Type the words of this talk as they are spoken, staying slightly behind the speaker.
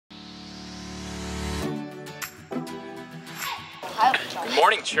Good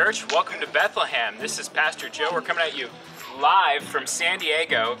morning, church. Welcome to Bethlehem. This is Pastor Joe. We're coming at you live from San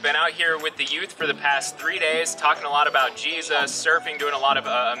Diego. Been out here with the youth for the past 3 days, talking a lot about Jesus, surfing, doing a lot of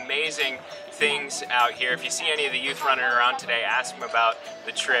amazing things out here. If you see any of the youth running around today, ask them about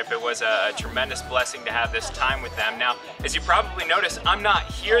the trip. It was a tremendous blessing to have this time with them. Now, as you probably noticed, I'm not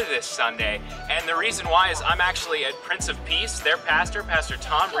here this Sunday, and the reason why is I'm actually at Prince of Peace. Their pastor, Pastor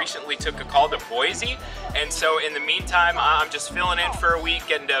Tom, recently took a call to Boise, and so in the meantime, I'm just filling in for a week,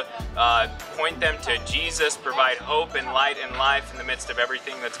 getting to point them to Jesus, provide hope and light and life in the midst of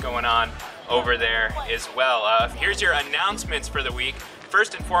everything that's going on over there as well. Here's your announcements for the week.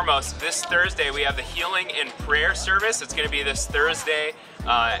 First and foremost, this Thursday we have the Healing and Prayer service. It's going to be this Thursday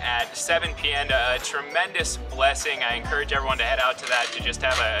at 7 p.m. A tremendous blessing. I encourage everyone to head out to that to just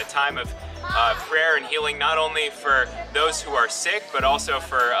have a time of prayer and healing, not only for those who are sick, but also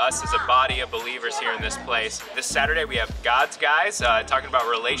for us as a body of believers here in this place. This Saturday we have God's Guys talking about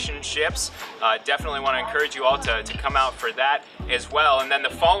relationships. Definitely want to encourage you all to come out for that as well. And then the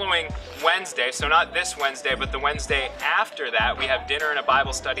following Wednesday, so not this Wednesday, but the Wednesday after that, we have dinner and a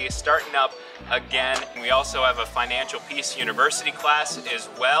Bible study starting up again. We also have a Financial Peace University class as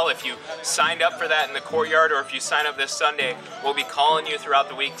well. If you signed up for that in the courtyard, or if you sign up this Sunday, we'll be calling you throughout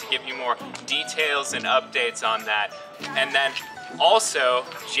the week to give you more details and updates on that. And then also,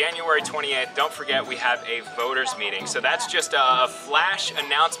 January 28th, don't forget we have a voters meeting. So that's just a flash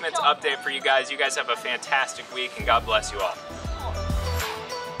announcements update for you guys. You guys have a fantastic week, and God bless you all.